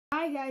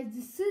Hi guys,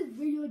 this is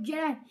Video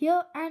Jedi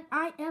here and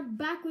I am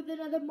back with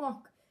another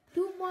mock.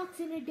 2 mocks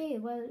in a day.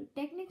 Well,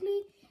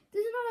 technically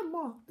this is not a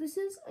mock. This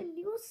is a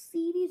new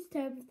series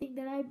type of thing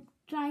that I'm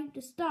trying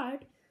to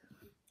start.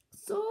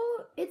 So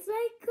it's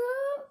like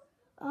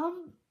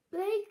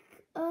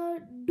a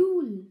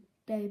duel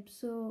type.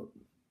 So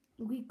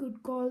we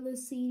could call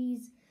this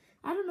series,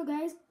 I don't know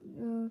guys,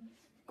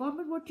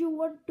 comment what you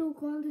want to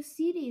call this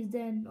series,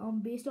 then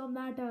based on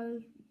that I'll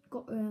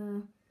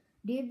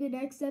name the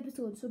next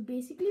episode. So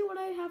basically what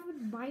I have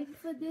in mind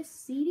for this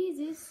series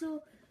is,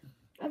 so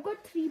I've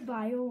got 3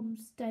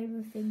 biomes type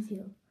of things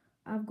here.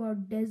 I've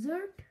got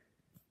desert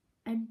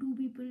and 2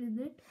 people in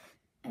it,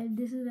 and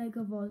this is like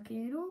a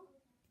volcano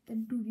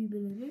and 2 people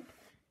in it,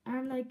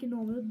 and like a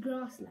normal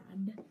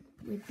grassland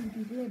with 2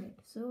 people in it.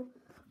 So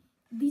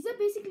these are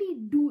basically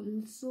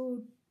duels.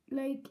 So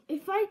like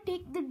if I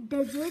take the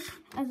desert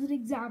as an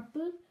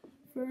example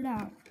for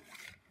now,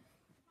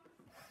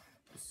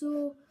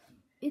 so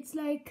it's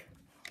like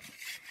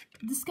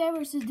this guy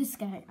versus this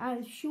guy.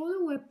 I'll show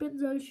the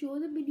weapons, I'll show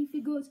the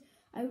minifigures,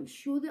 I'll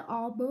show the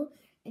armor,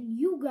 and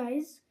you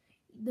guys,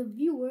 the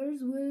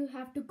viewers, will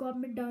have to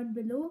comment down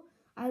below.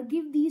 I'll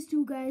give these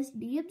 2 guys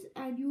names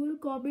and you will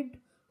comment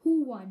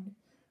who won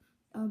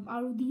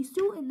out of these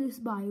 2 in this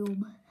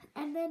biome.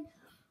 And then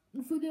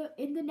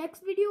in the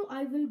next video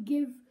I will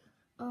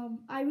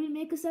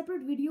make a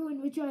separate video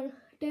in which I'll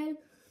tell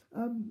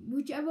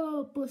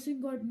whichever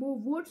person got more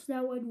votes,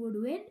 that one would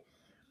win.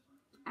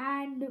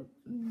 And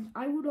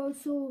I would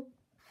also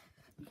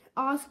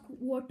ask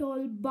what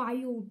all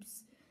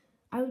biomes.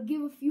 I will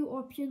give a few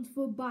options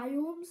for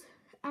biomes,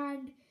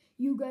 and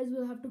you guys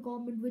will have to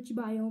comment which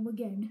biome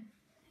again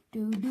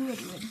to do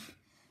it with.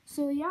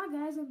 So yeah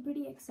guys, I'm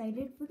pretty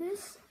excited for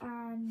this,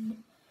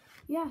 and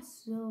yeah,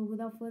 so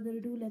without further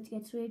ado, let's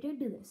get straight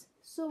into this.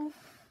 So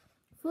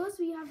first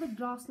we have the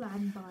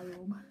grassland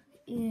biome,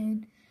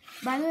 and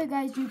by the way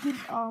guys, you can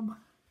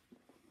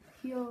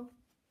hear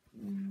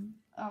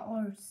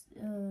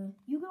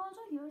you can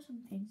also hear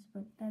some things,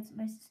 but that's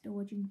my sister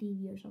watching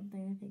TV or something,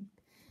 I think.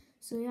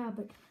 So yeah,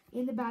 but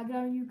in the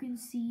background you can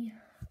see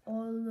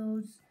all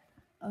those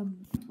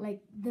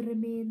like the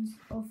remains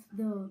of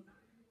the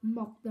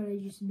mock that I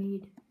just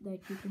made, that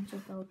you can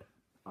check out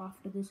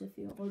after this if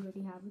you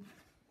already haven't.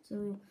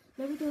 So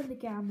yeah, let me turn the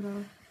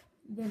camera,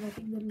 then I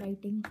think the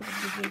lighting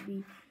probably will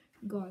be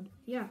gone.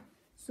 Yeah,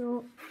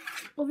 so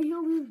over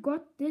here we've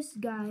got this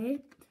guy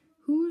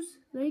who's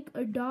like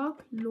a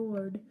dark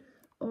lord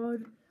or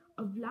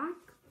a black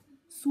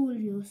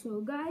soldier.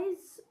 So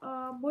guys,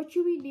 what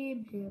should we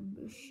name him?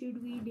 Should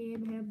we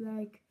name him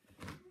like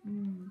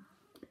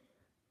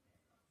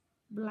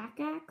Black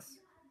Axe?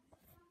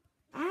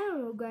 I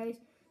don't know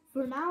guys.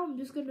 For now I'm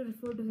just gonna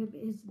refer to him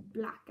as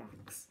Black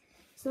Axe.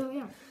 So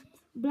yeah,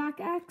 Black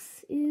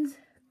Axe is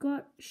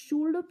got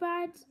shoulder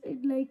pads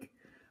and like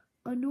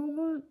a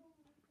normal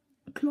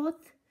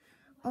cloth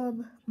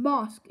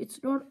mask.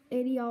 It's not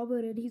any armor,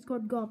 and he's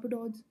got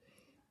Garmadon's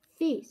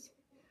face,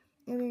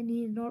 and then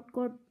he's not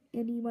got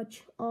any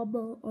much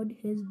armor on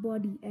his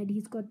body, and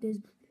he's got this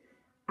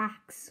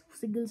axe,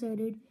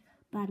 single-sided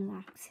battle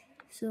axe.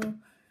 So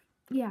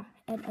yeah,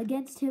 and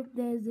against him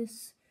there's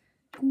this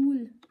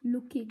cool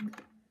looking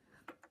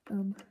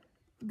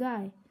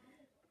guy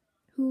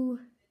who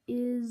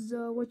is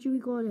what should we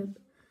call him,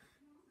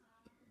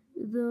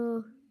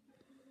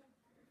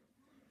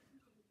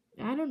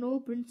 I don't know,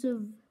 Prince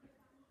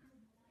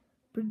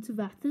of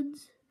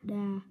Athens?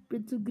 Nah.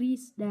 Prince of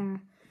Greece? Nah.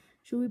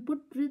 Should we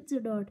put Prince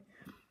or not?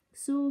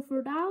 So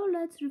for now,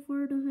 let's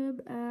refer to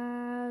him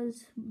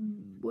as,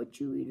 what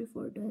should we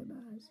refer to him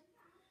as?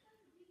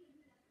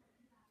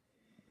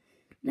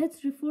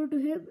 Let's refer to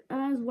him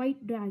as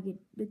White Dragon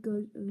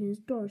because of his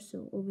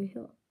torso over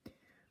here.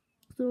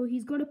 So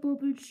he's got a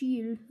purple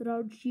shield,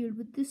 round shield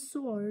with this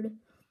sword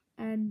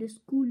and this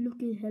cool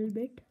looking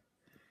helmet.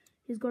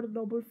 He's got a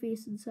normal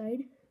face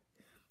inside,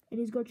 and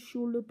he's got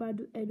shoulder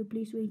pad and a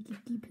place where he can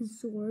keep his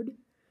sword.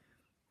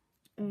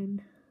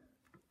 And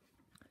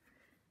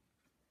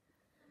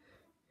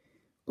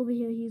over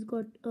here he's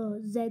got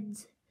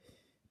Zed's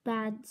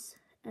pads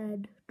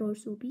and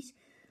torso piece.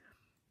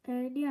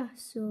 And yeah,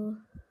 so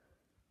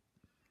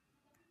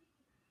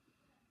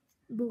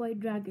the White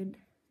Dragon,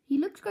 he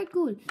looks quite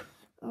cool.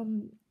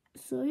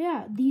 So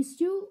yeah, these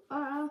 2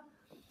 are,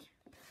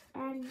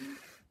 and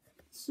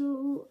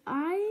so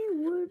I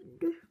will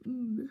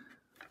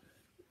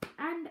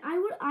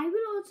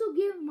also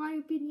give my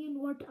opinion,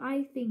 what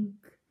I think,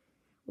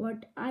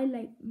 what I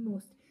like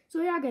most.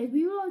 So yeah guys,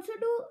 we will also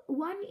do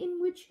one in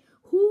which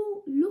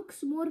who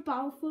looks more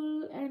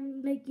powerful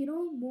and like, you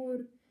know,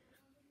 more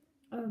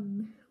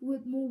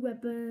with more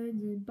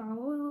weapons and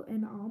power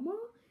and armor.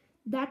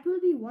 That will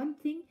be one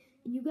thing,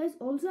 and you guys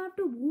also have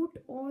to vote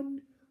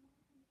on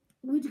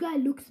which guy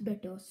looks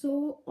better.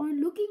 So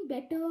on looking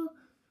better,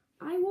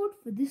 I vote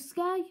for this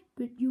guy,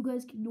 but you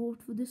guys can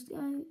vote for this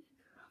guy.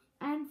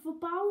 And for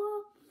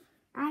power,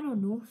 I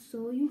don't know,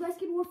 so you guys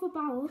can vote for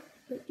power.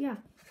 But yeah,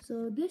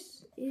 so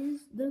this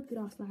is the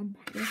grassland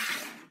battle.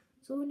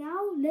 So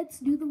now let's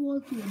do the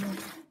volcano.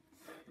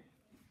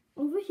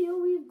 Over here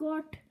we've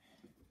got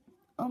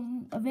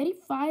a very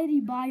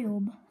fiery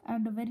biome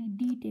and a very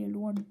detailed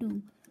one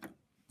too.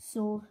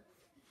 So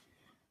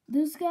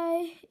this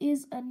guy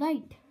is a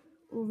knight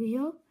over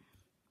here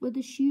with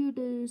a shield,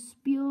 a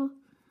spear,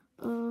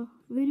 a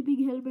very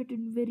big helmet,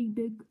 and very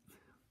big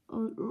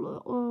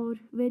or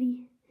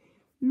very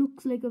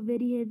looks like a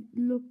very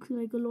looks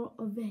like a lot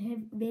of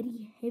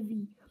very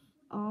heavy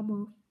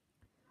armor,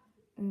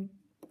 and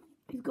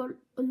he's got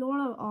a lot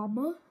of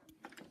armor,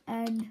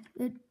 and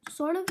it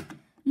sort of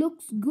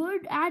looks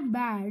good and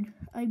bad.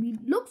 I mean,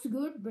 looks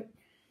good, but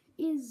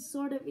is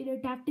sort of in a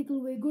tactical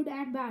way good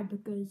and bad,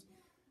 because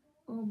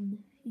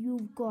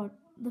you've got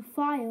the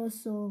fire,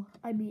 so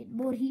I mean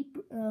more heat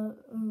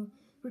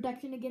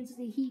protection against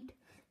the heat,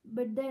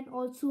 but then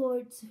also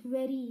it's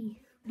very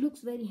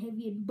looks very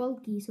heavy and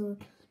bulky, so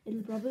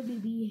it'll probably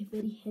be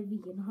very heavy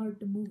and hard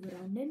to move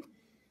around in.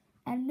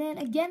 And then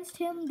against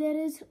him there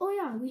is, oh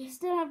yeah, we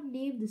still haven't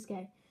named this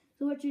guy.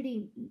 So what should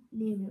we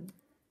name him?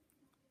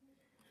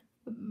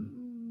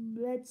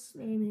 Let's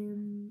name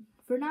him.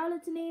 For now,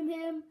 let's name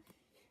him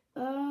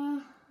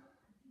the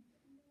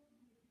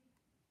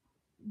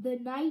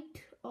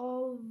Knight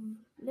of.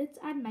 Let's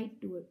add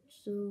Knight to it.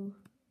 So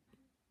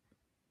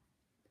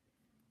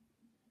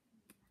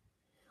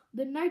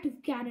the Knight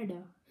of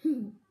Canada.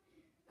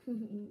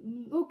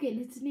 Okay,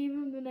 let's name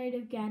him the Knight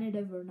of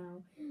Canada for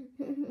now.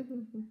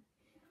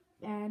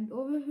 And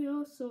over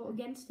here, so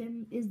against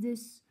him is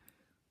this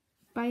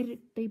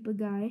pirate type of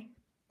guy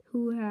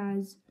who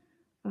has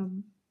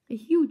a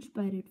huge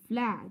pirate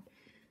flag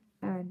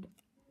and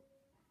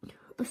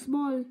a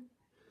small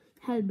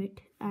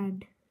helmet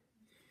and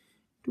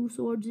two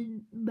swords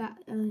in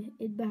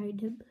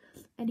behind him,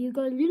 and he's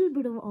got a little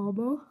bit of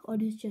armor on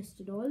his chest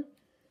and all.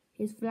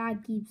 His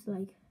flag keeps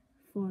like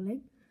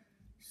falling.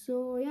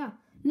 So yeah,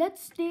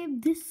 let's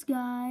name this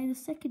guy, the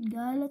second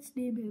guy, let's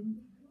name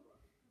him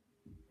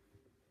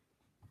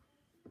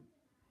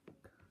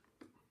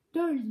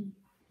Turley.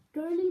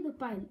 Turley the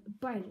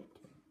pirate.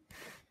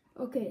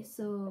 Okay,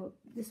 so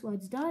this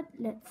one's done.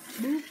 Let's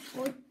move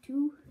on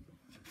to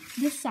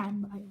the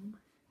sand biome.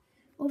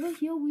 Over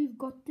here we've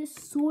got this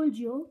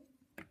soldier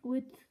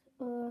with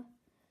a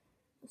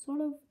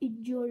sort of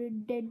injured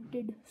and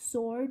dented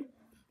sword.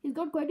 He's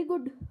got quite a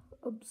good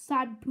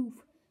sand-proof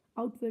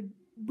outfit,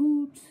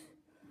 boots.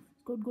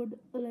 He's got good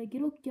like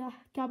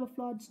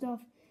camouflage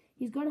stuff.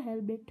 He's got a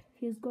helmet.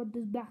 He's got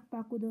this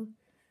backpack with a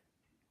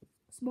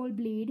small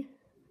blade,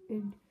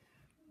 and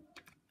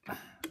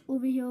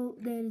over here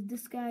there is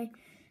this guy.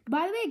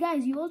 By the way,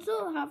 guys, you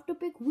also have to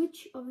pick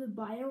which of the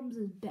biomes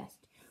is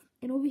best.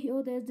 And over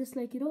here there's this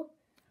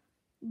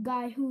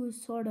guy who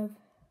is sort of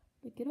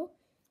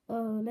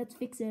let's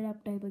fix it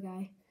up type of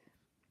guy.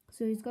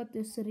 So he's got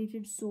this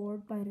serrated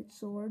sword, pirate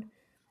sword.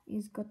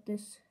 He's got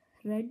this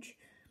wrench,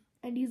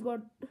 and he's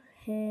got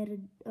hair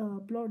and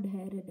blonde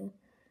hair and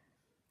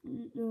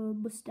a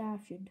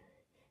mustache, and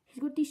he's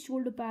got these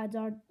shoulder pads.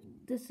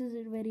 This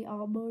isn't very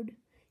armored.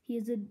 He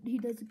doesn't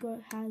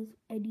has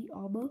any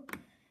armor.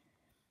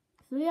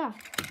 So yeah,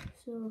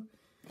 so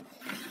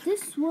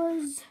this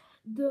was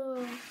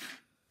the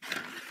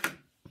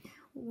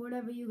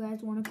whatever you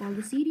guys want to call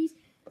the series.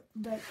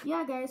 But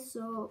yeah, guys,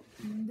 so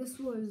this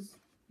was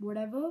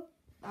whatever.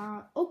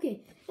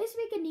 Okay, let's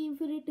make a name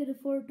for it to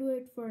refer to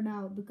it for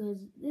now,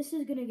 because this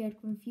is gonna get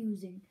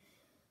confusing.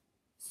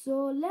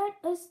 So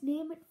let us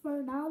name it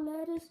for now.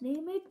 Let us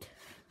name it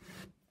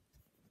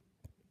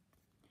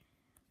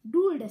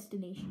Duel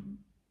Destination.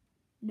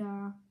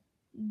 Nah,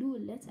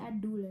 Duel. Let's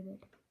add Duel in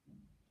it.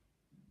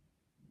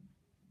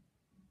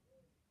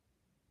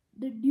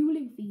 The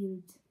Dueling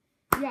Fields.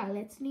 Yeah,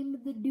 let's name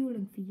it the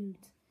Dueling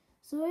Fields.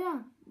 So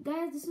yeah,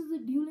 guys, this is the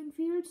Dueling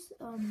Fields.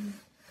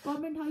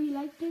 Comment how you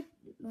liked it,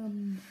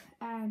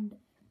 and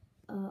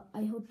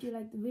I hope you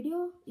liked the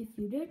video. If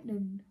you did,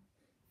 then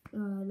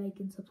like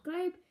and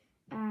subscribe,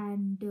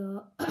 and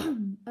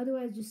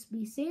otherwise just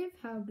be safe,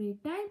 have a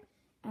great time,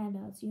 and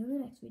I'll see you in the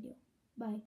next video. Bye.